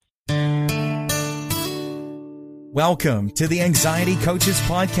Welcome to the Anxiety Coaches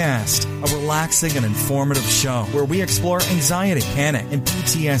Podcast, a relaxing and informative show where we explore anxiety, panic, and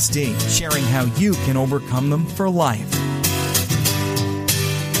PTSD, sharing how you can overcome them for life.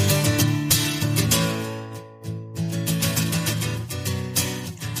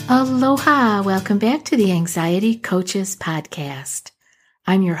 Aloha! Welcome back to the Anxiety Coaches Podcast.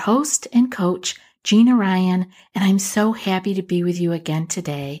 I'm your host and coach, Gina Ryan, and I'm so happy to be with you again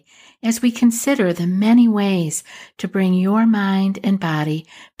today as we consider the many ways to bring your mind and body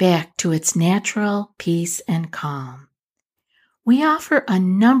back to its natural peace and calm. We offer a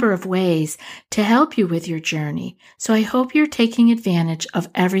number of ways to help you with your journey, so I hope you're taking advantage of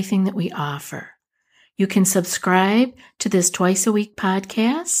everything that we offer. You can subscribe to this twice-a-week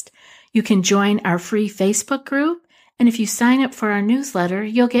podcast. You can join our free Facebook group. And if you sign up for our newsletter,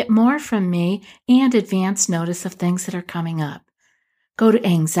 you'll get more from me and advance notice of things that are coming up. Go to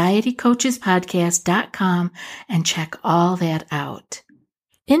anxietycoachespodcast.com and check all that out.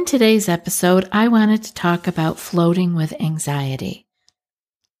 In today's episode, I wanted to talk about floating with anxiety.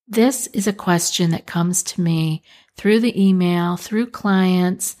 This is a question that comes to me through the email, through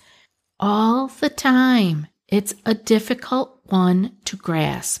clients, all the time. It's a difficult one to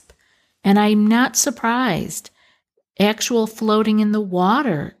grasp, and I'm not surprised. Actual floating in the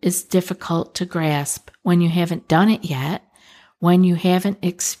water is difficult to grasp when you haven't done it yet, when you haven't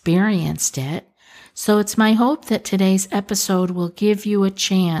experienced it. So it's my hope that today's episode will give you a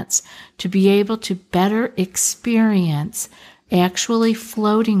chance to be able to better experience actually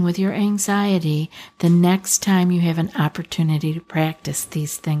floating with your anxiety the next time you have an opportunity to practice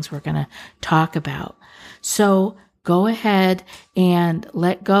these things we're going to talk about. So go ahead and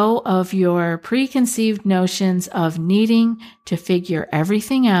let go of your preconceived notions of needing to figure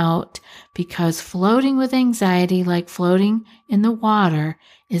everything out, because floating with anxiety, like floating in the water,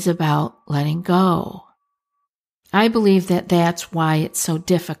 is about letting go. I believe that that's why it's so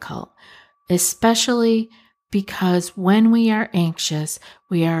difficult, especially because when we are anxious,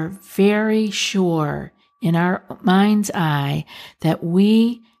 we are very sure in our mind's eye that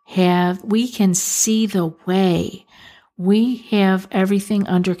we can see the way. We have everything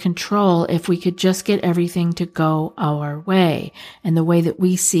under control if we could just get everything to go our way, and the way that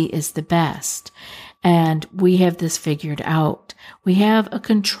we see is the best. And we have this figured out. We have a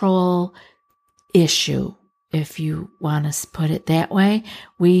control issue, if you want to put it that way.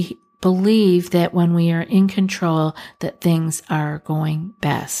 We believe that when we are in control, that things are going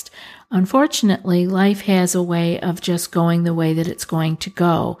best. Unfortunately, life has a way of just going the way that it's going to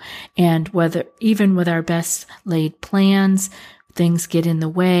go. And even with our best laid plans, things get in the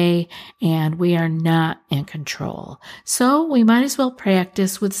way and we are not in control. So we might as well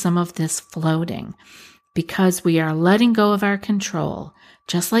practice with some of this floating, because we are letting go of our control.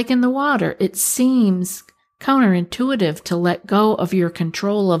 Just like in the water, it seems counterintuitive to let go of your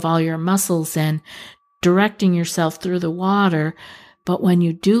control of all your muscles and directing yourself through the water. But when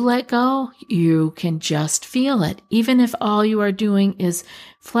you do let go, you can just feel it. Even if all you are doing is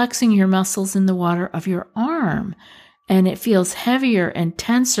flexing your muscles in the water of your arm, and it feels heavier and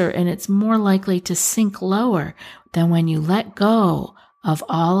tenser, and it's more likely to sink lower than when you let go of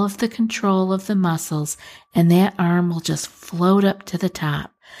all of the control of the muscles, and that arm will just float up to the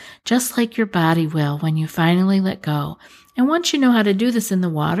top, just like your body will when you finally let go. And once you know how to do this in the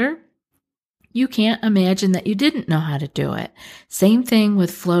water, you can't imagine that you didn't know how to do it. Same thing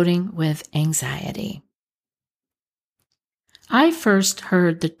with floating with anxiety. I first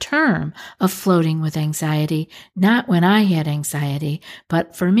heard the term of floating with anxiety, not when I had anxiety,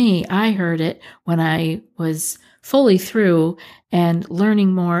 but for me, I heard it when I was fully through and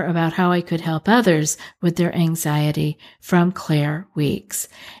learning more about how I could help others with their anxiety from Claire Weeks.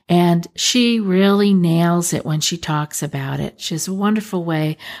 And she really nails it when she talks about it. She has a wonderful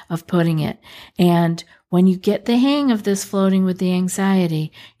way of putting it. And when you get the hang of this floating with the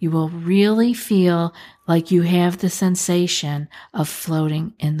anxiety, you will really feel like you have the sensation of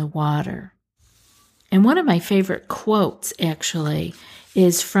floating in the water. And one of my favorite quotes, actually,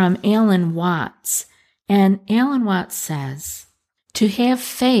 is from Alan Watts. And Alan Watts says, "To have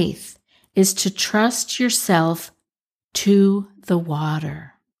faith is to trust yourself to the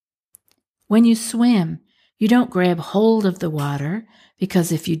water." When you swim, you don't grab hold of the water,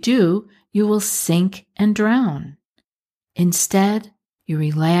 because if you do, you will sink and drown. Instead, you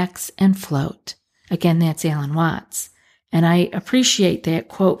relax and float. Again, that's Alan Watts. And I appreciate that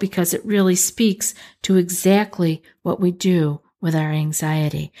quote because it really speaks to exactly what we do with our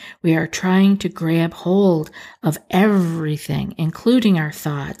anxiety. We are trying to grab hold of everything, including our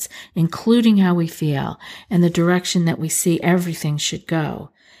thoughts, including how we feel, and the direction that we see everything should go.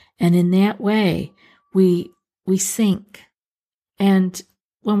 And in that way, we we sink. And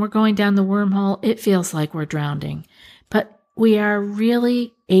when we're going down the wormhole, it feels like we're drowning. But we are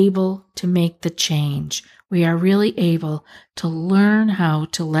really able to make the change. We are really able to learn how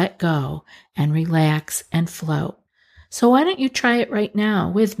to let go and relax and float. So why don't you try it right now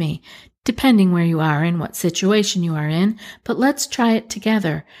with me, depending where you are and what situation you are in, but let's try it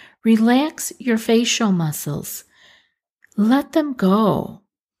together. Relax your facial muscles. Let them go.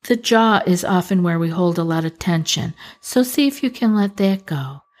 The jaw is often where we hold a lot of tension, so see if you can let that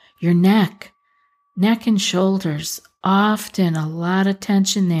go. Your neck and shoulders, often a lot of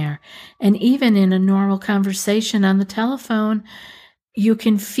tension there. And even in a normal conversation on the telephone, you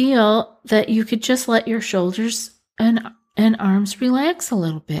can feel that you could just let your shoulders and arms relax a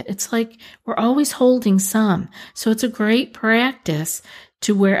little bit. It's like we're always holding some. So it's a great practice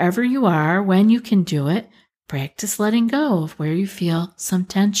to wherever you are, when you can do it, practice letting go of where you feel some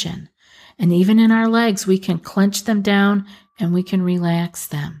tension. And even in our legs, we can clench them down and we can relax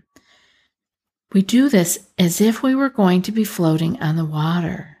them. We do this as if we were going to be floating on the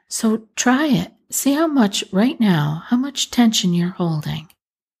water. So try it. See how much tension you're holding.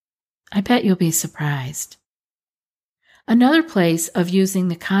 I bet you'll be surprised. Another place of using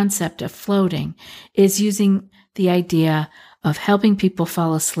the concept of floating is using the idea of helping people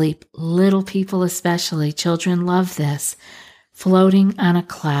fall asleep, little people especially. Children love this. Floating on a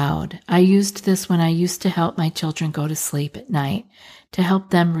cloud. I used this when I used to help my children go to sleep at night, to help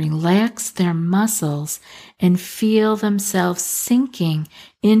them relax their muscles and feel themselves sinking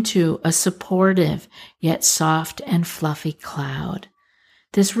into a supportive yet soft and fluffy cloud.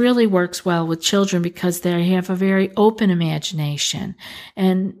 This really works well with children because they have a very open imagination.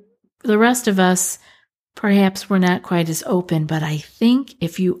 And the rest of us, perhaps we're not quite as open, but I think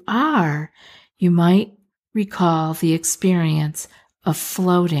if you are, you might recall the experience of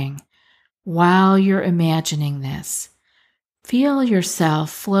floating while you're imagining this. Feel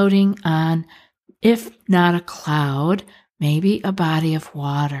yourself floating on, if not a cloud, maybe a body of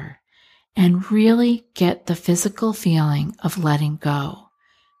water, and really get the physical feeling of letting go.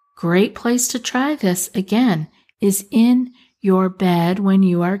 Great place to try this, again, is in your bed when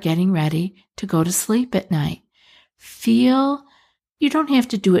you are getting ready to go to sleep at night. You don't have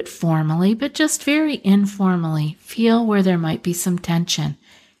to do it formally, but just very informally, feel where there might be some tension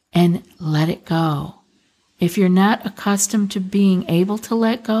and let it go. If you're not accustomed to being able to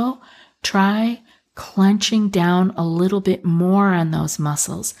let go, try clenching down a little bit more on those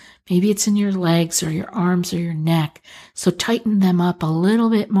muscles. Maybe it's in your legs or your arms or your neck. So tighten them up a little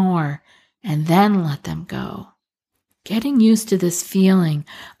bit more and then let them go. Getting used to this feeling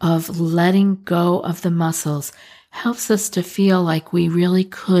of letting go of the muscles helps us to feel like we really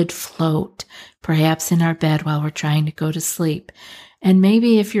could float, perhaps in our bed while we're trying to go to sleep. And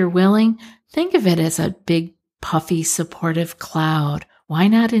maybe if you're willing, think of it as a big, puffy, supportive cloud. Why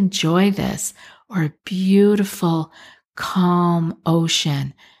not enjoy this? Or a beautiful, calm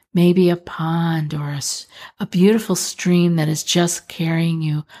ocean, maybe a pond or a beautiful stream that is just carrying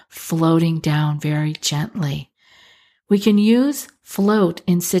you, floating down very gently. We can use float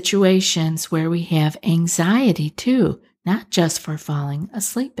in situations where we have anxiety too, not just for falling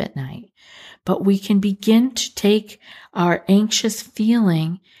asleep at night, but we can begin to take our anxious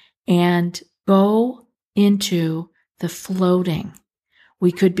feeling and go into the floating.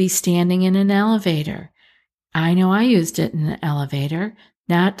 We could be standing in an elevator. I know I used it in an elevator,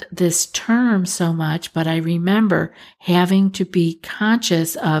 not this term so much, but I remember having to be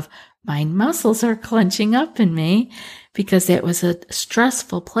conscious of my muscles are clenching up in me because it was a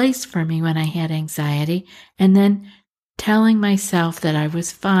stressful place for me when I had anxiety, and then telling myself that I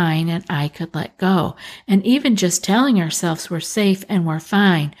was fine and I could let go. And even just telling ourselves we're safe and we're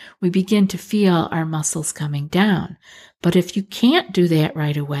fine, we begin to feel our muscles coming down. But if you can't do that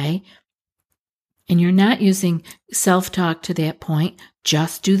right away, and you're not using self-talk to that point,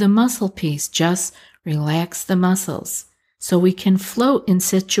 just do the muscle piece. Just relax the muscles. So we can float in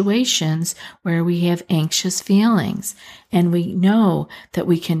situations where we have anxious feelings, and we know that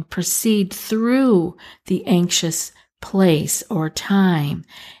we can proceed through the anxious place or time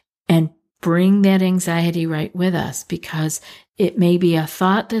and bring that anxiety right with us, because it may be a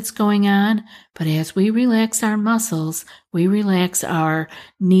thought that's going on, but as we relax our muscles, we relax our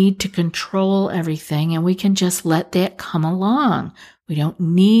need to control everything, and we can just let that come along. We don't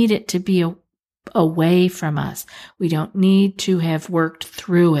need it to be away from us. We don't need to have worked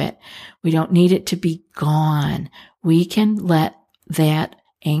through it. We don't need it to be gone. We can let that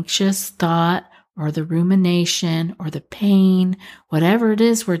anxious thought or the rumination or the pain, whatever it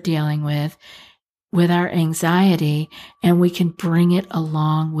is we're dealing with our anxiety, and we can bring it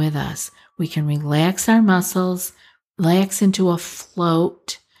along with us. we can relax our muscles, relax into a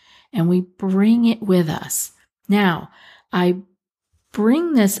float, and we bring it with us. Now, I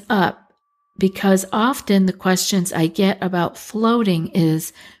bring this up because often the questions I get about floating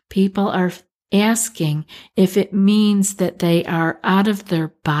is people are asking if it means that they are out of their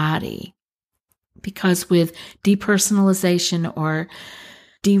body. Because with depersonalization or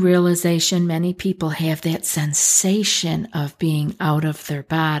derealization, many people have that sensation of being out of their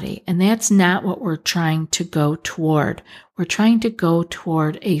body. And that's not what we're trying to go toward. We're trying to go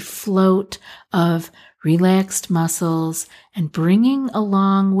toward a float of relaxed muscles and bringing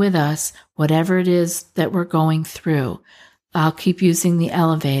along with us whatever it is that we're going through. I'll keep using the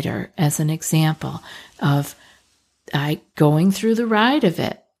elevator as an example of going through the ride of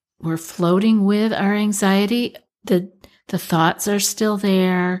it. We're floating with our anxiety. The thoughts are still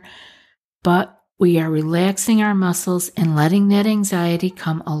there, but we are relaxing our muscles and letting that anxiety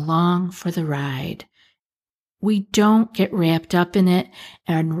come along for the ride. We don't get wrapped up in it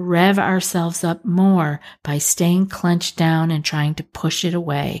and rev ourselves up more by staying clenched down and trying to push it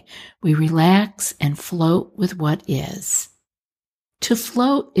away. We relax and float with what is. To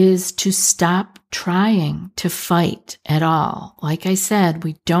float is to stop trying to fight at all. Like I said,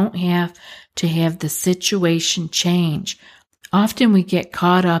 we don't have to have the situation change. Often we get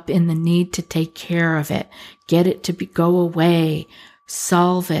caught up in the need to take care of it, get it to go away,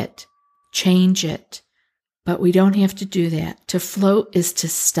 solve it, change it. But we don't have to do that. To float is to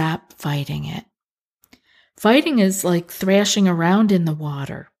stop fighting it. Fighting is like thrashing around in the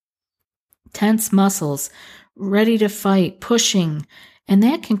water. Tense muscles, ready to fight, pushing, and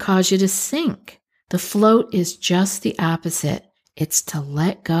that can cause you to sink. The float is just the opposite. It's to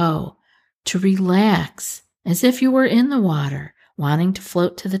let go, to relax, as if you were in the water, wanting to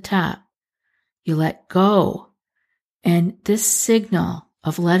float to the top. You let go, and this signal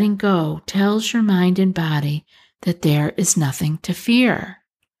of letting go tells your mind and body that there is nothing to fear,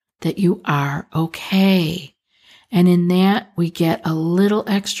 that you are okay. And in that, we get a little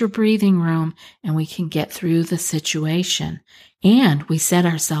extra breathing room and we can get through the situation. And we set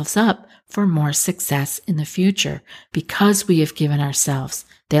ourselves up for more success in the future because we have given ourselves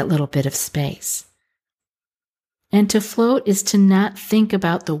that little bit of space. And to float is to not think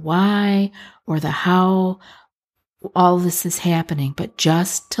about the why or the how all this is happening, but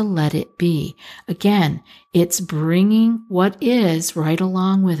just to let it be. Again, it's bringing what is right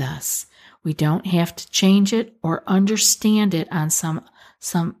along with us. We don't have to change it or understand it on some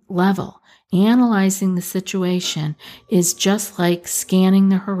level. Analyzing the situation is just like scanning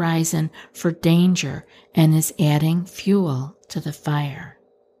the horizon for danger and is adding fuel to the fire.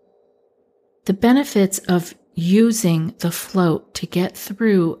 The benefits of using the float to get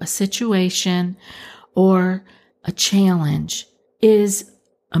through a situation or a challenge is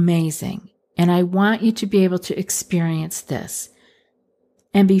amazing. And I want you to be able to experience this.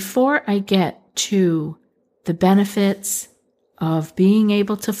 And before I get to the benefits of being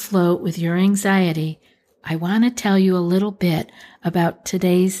able to float with your anxiety, I want to tell you a little bit about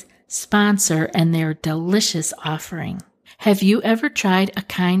today's sponsor and their delicious offering. Have you ever tried a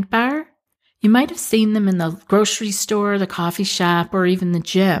Kind Bar? You might have seen them in the grocery store, the coffee shop, or even the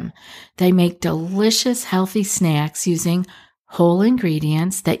gym. They make delicious, healthy snacks using whole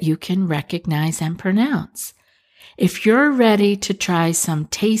ingredients that you can recognize and pronounce. If you're ready to try some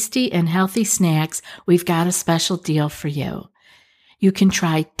tasty and healthy snacks, we've got a special deal for you. You can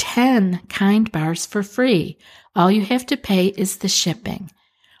try 10 Kind Bars for free. All you have to pay is the shipping.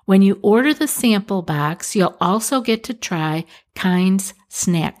 When you order the sample box, you'll also get to try Kind's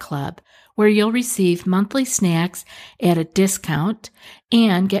Snack Club, where you'll receive monthly snacks at a discount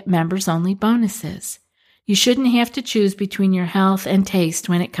and get members-only bonuses. You shouldn't have to choose between your health and taste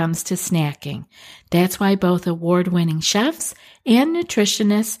when it comes to snacking. That's why both award-winning chefs and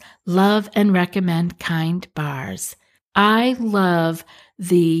nutritionists love and recommend Kind Bars. I love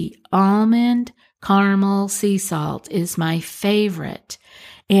the almond caramel sea salt is my favorite.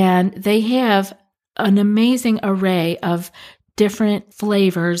 And they have an amazing array of different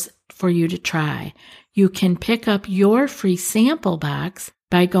flavors for you to try. You can pick up your free sample box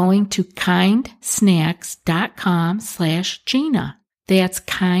by going to kindsnacks.com/Gina. That's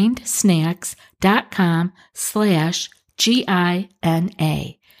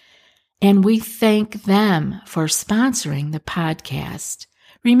kindsnacks.com/GINA. And we thank them for sponsoring the podcast.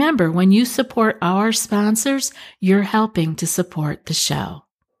 Remember, when you support our sponsors, you're helping to support the show.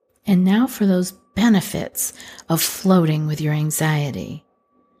 And now for those benefits of floating with your anxiety.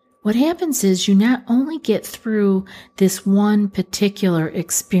 What happens is you not only get through this one particular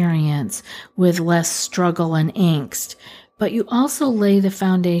experience with less struggle and angst, but you also lay the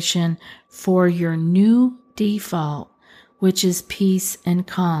foundation for your new default, which is peace and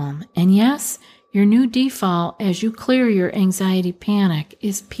calm. And yes, your new default as you clear your anxiety panic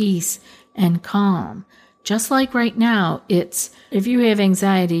is peace and calm. Just like right now, it's if you have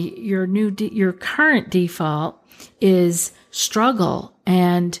anxiety, your current default is struggle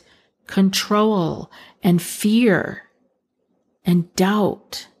and control and fear and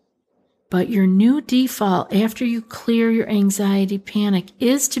doubt. But your new default after you clear your anxiety panic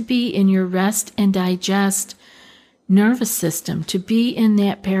is to be in your rest and digest nervous system, to be in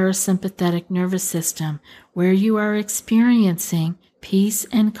that parasympathetic nervous system where you are experiencing peace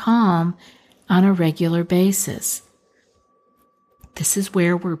and calm on a regular basis. This is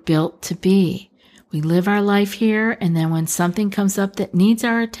where we're built to be. We live our life here, and then when something comes up that needs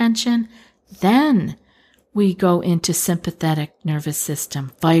our attention, then we go into sympathetic nervous system,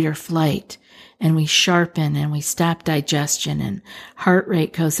 fight or flight, and we sharpen and we stop digestion and heart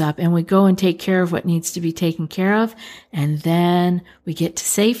rate goes up and we go and take care of what needs to be taken care of. And then we get to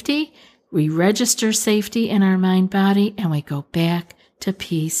safety. We register safety in our mind body and we go back to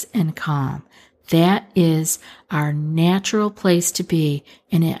peace and calm. That is our natural place to be.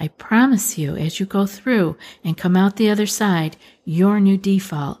 And I promise you, as you go through and come out the other side, your new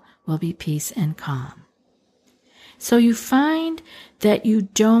default will be peace and calm. So you find that you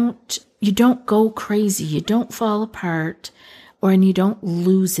don't go crazy, you don't fall apart, and you don't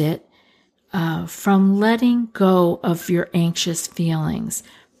lose it from letting go of your anxious feelings.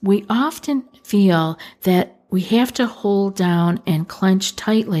 We often feel that we have to hold down and clench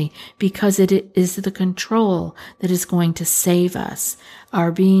tightly because it is the control that is going to save us,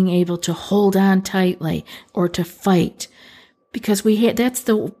 our being able to hold on tightly or to fight, because that's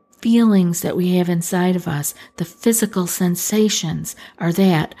the feelings that we have inside of us. The physical sensations are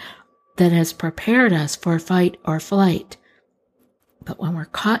that has prepared us for fight or flight. But when we're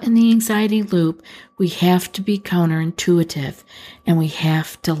caught in the anxiety loop, we have to be counterintuitive and we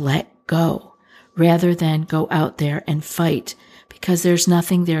have to let go rather than go out there and fight, because there's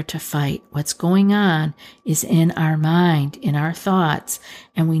nothing there to fight. What's going on is in our mind, in our thoughts,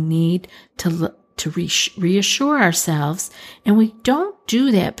 and we need to reassure ourselves, and we don't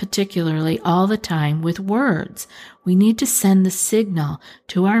do that particularly all the time with words. We need to send the signal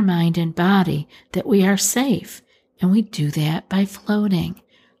to our mind and body that we are safe, and we do that by floating,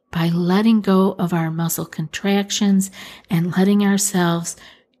 by letting go of our muscle contractions and letting ourselves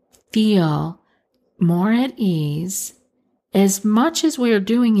feel more at ease. As much as we are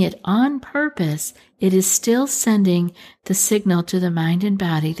doing it on purpose, it is still sending the signal to the mind and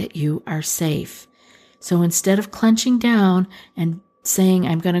body that you are safe. So instead of clenching down and saying,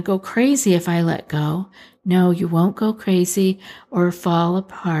 I'm going to go crazy if I let go, no, you won't go crazy or fall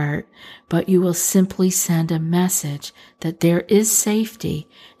apart, but you will simply send a message that there is safety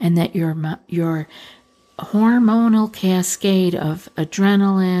and that your hormonal cascade of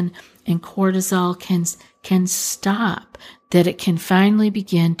adrenaline and cortisol can stop, that it can finally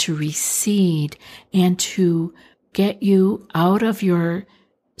begin to recede and to get you out of your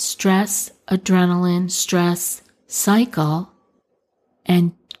adrenaline stress cycle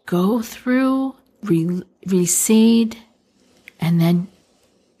and go through, recede, and then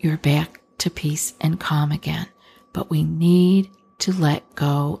you're back to peace and calm again. But we need to let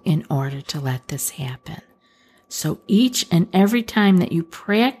go in order to let this happen. So each and every time that you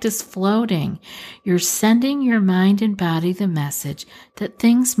practice floating, you're sending your mind and body the message that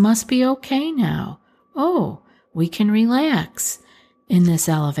things must be okay now. Oh, we can relax in this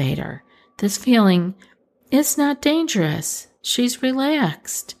elevator. This feeling is not dangerous. She's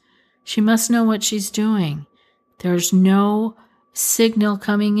relaxed. She must know what she's doing. There's no signal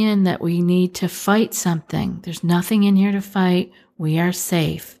coming in that we need to fight something. There's nothing in here to fight. We are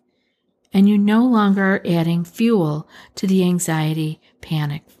safe. And you no longer are adding fuel to the anxiety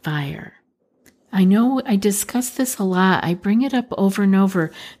panic fire. I know I discuss this a lot. I bring it up over and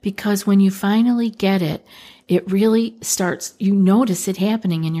over because when you finally get it, it really starts, you notice it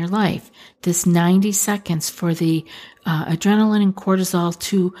happening in your life. This 90 seconds for the adrenaline and cortisol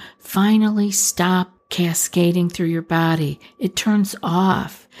to finally stop cascading through your body. It turns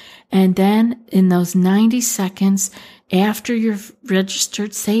off. And then in those 90 seconds after you've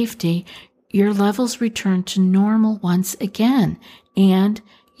registered safety, your levels return to normal once again. And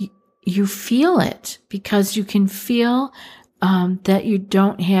you feel it because you can feel that you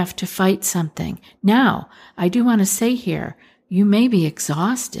don't have to fight something. Now, I do want to say here, you may be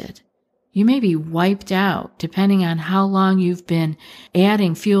exhausted. You may be wiped out depending on how long you've been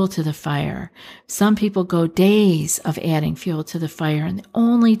adding fuel to the fire. Some people go days of adding fuel to the fire, and the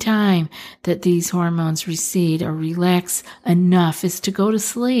only time that these hormones recede or relax enough is to go to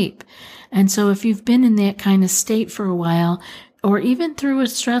sleep. And so if you've been in that kind of state for a while, or even through a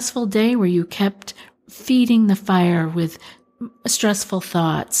stressful day where you kept feeding the fire with stressful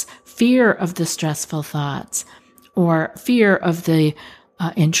thoughts, fear of the stressful thoughts, or fear of the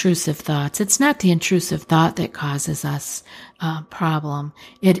intrusive thoughts. It's not the intrusive thought that causes us problem.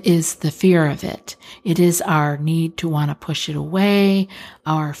 It is the fear of it. It is our need to want to push it away,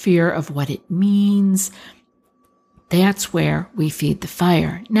 our fear of what it means. That's where we feed the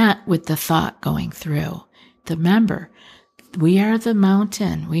fire, not with the thought going through. Remember, we are the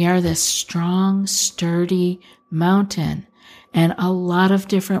mountain. We are this strong, sturdy mountain. And a lot of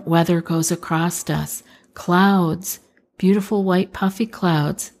different weather goes across us. Clouds, beautiful white puffy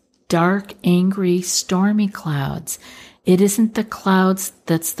clouds, dark, angry, stormy clouds. It isn't the clouds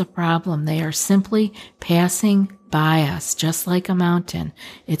that's the problem. They are simply passing by us, just like a mountain.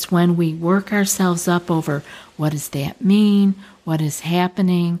 It's when we work ourselves up over, what does that mean? What is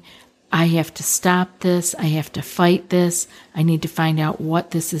happening? I have to stop this. I have to fight this. I need to find out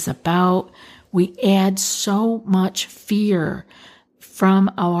what this is about. We add so much fear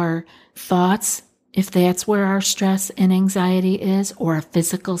from our thoughts, if that's where our stress and anxiety is, or a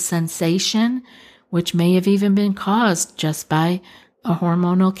physical sensation, which may have even been caused just by a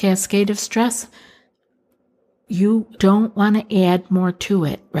hormonal cascade of stress. You don't want to add more to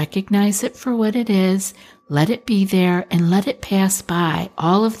it. Recognize it for what it is, let it be there, and let it pass by.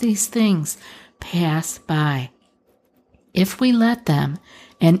 All of these things pass by. If we let them,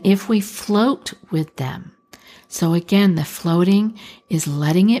 and if we float with them. So again, the floating is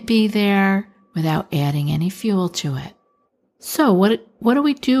letting it be there without adding any fuel to it. So what do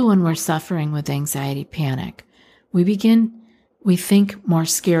we do when we're suffering with anxiety panic? We think more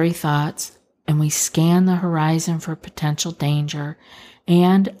scary thoughts, and we scan the horizon for potential danger,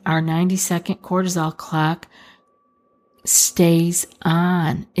 and our 90-second cortisol clock stays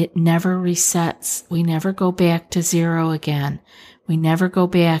on. It never resets. We never go back to zero again. We never go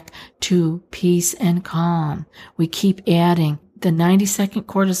back to peace and calm. We keep adding. The 90-second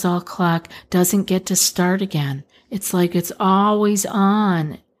cortisol clock doesn't get to start again. It's like it's always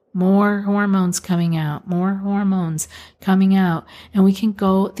on. More hormones coming out, more hormones coming out. And we can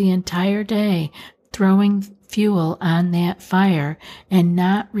go the entire day throwing fuel on that fire and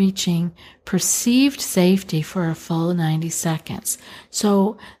not reaching perceived safety for a full 90 seconds.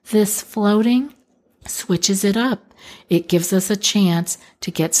 So this floating switches it up. It gives us a chance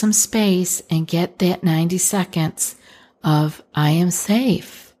to get some space and get that 90 seconds of I am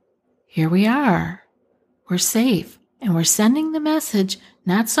safe. Here we are. We're safe. And we're sending the message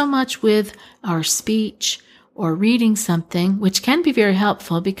not so much with our speech or reading something, which can be very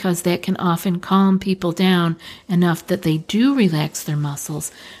helpful because that can often calm people down enough that they do relax their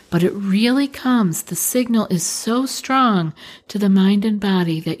muscles. But it really comes, the signal is so strong to the mind and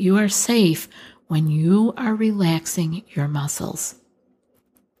body that you are safe when you are relaxing your muscles.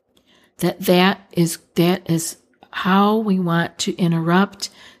 That is how we want to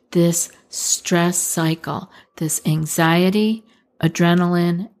interrupt this stress cycle. This anxiety,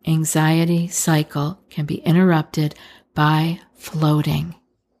 adrenaline, anxiety cycle can be interrupted by floating.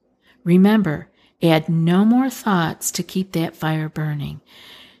 Remember, add no more thoughts to keep that fire burning.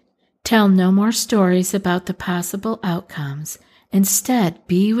 Tell no more stories about the possible outcomes. Instead,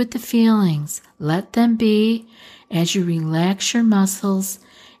 be with the feelings. Let them be as you relax your muscles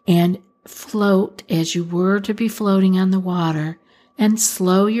and float as you were to be floating on the water, and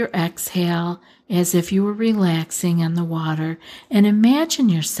slow your exhale as if you were relaxing on the water, and imagine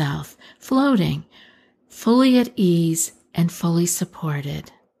yourself floating, fully at ease and fully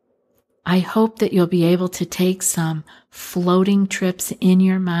supported. I hope that you'll be able to take some floating trips in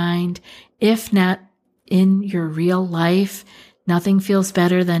your mind, if not in your real life. Nothing feels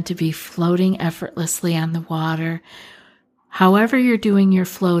better than to be floating effortlessly on the water. However you're doing your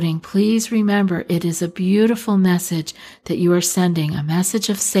floating, please remember it is a beautiful message that you are sending, a message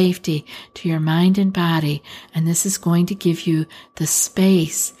of safety to your mind and body, and this is going to give you the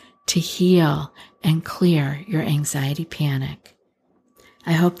space to heal and clear your anxiety panic.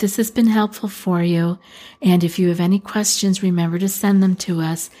 I hope this has been helpful for you, and if you have any questions, remember to send them to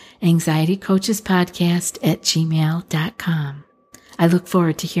us, anxietycoachespodcast@gmail.com. I look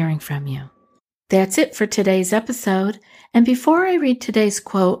forward to hearing from you. That's it for today's episode. And before I read today's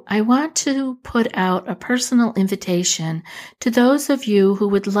quote, I want to put out a personal invitation to those of you who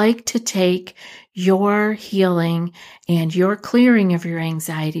would like to take your healing and your clearing of your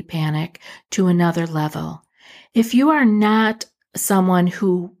anxiety panic to another level. If you are not someone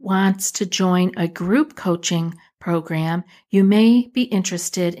who wants to join a group coaching program, you may be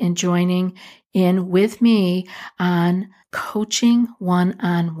interested in joining in with me on Coaching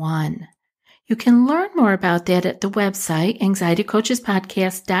One-on-One. You can learn more about that at the website,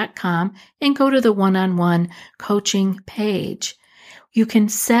 anxietycoachespodcast.com, and go to the one-on-one coaching page. You can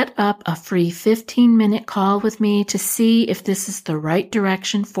set up a free 15-minute call with me to see if this is the right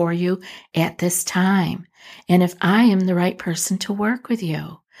direction for you at this time, and if I am the right person to work with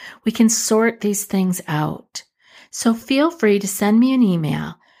you. We can sort these things out. So feel free to send me an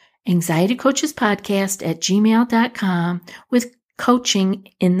email, anxietycoachespodcast@gmail.com, with coaching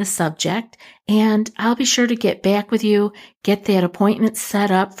in the subject, and I'll be sure to get back with you, get that appointment set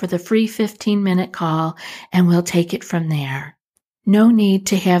up for the free 15-minute call, and we'll take it from there. No need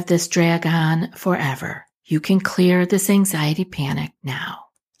to have this drag on forever. You can clear this anxiety panic now.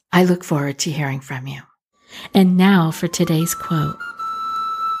 I look forward to hearing from you. And now for today's quote.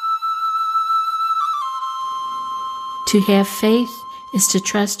 To have faith is to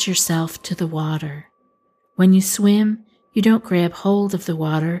trust yourself to the water. When you swim, you don't grab hold of the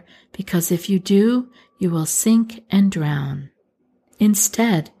water, because if you do, you will sink and drown.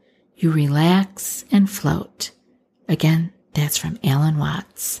 Instead, you relax and float. Again, that's from Alan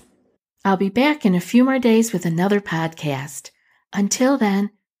Watts. I'll be back in a few more days with another podcast. Until then,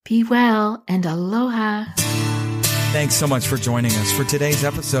 be well and aloha. Thanks so much for joining us for today's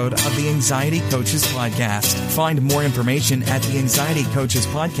episode of the Anxiety Coaches Podcast. Find more information at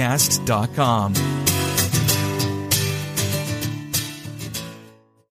theanxietycoachespodcast.com.